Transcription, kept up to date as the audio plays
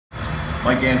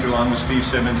Mike Andrew along with Steve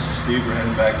Simmons. Steve, we're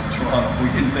heading back to Toronto.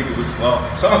 We didn't think it was, well,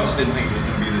 some of us didn't think it was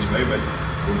going to be this way, but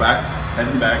we're back,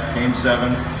 heading back, Game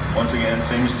 7, once again,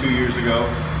 same as 2 years ago.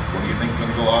 What do you think is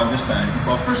going to go on this time?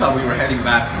 Well, first off, we were heading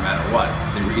back no matter what.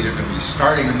 They were either going to be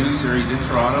starting a new series in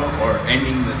Toronto or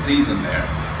ending the season there.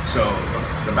 So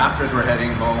the Raptors were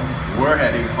heading home, we're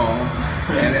heading home,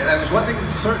 and there's one thing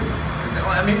that's certain.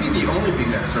 Maybe the only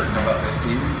thing that's certain about this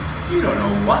team is you don't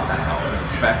know what the hell to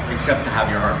expect except to have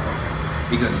your heart broken.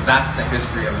 Because that's the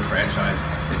history of the franchise.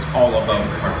 It's all about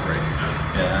heartbreak.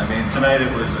 Yeah, I mean, tonight it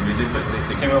was,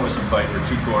 they came out with some fight for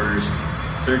 2 quarters.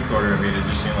 Third quarter, it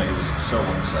just seemed like it was so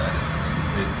one-sided.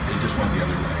 It just went the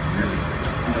other way, really.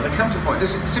 There comes a point,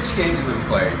 this 6 games have been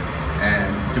played,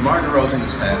 and DeMar DeRozan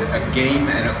has had a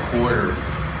game and a quarter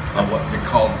of what they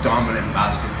call dominant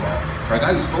basketball. For a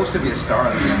guy who's supposed to be a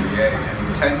star in the NBA,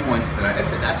 and 10 points tonight,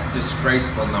 that's a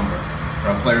disgraceful number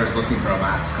for a player who's looking for a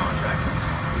max contract.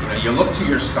 You look to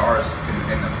your stars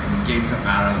in the games that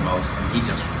matter the most, and he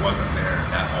just wasn't there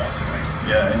at all tonight.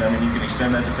 Yeah, and I mean, you can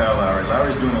extend that to Kyle Lowry.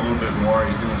 Lowry's doing a little bit more.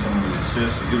 He's doing some of the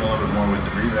assists. He's doing a little bit more with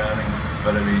the rebounding.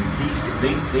 But I mean,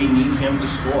 they need him to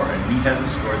score, and he hasn't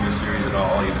scored this series at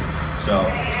all either. So,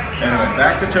 anyway,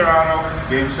 back to Toronto,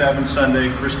 Game 7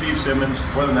 Sunday for Steve Simmons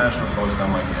for the National Post.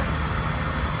 I'm Mike Andrew.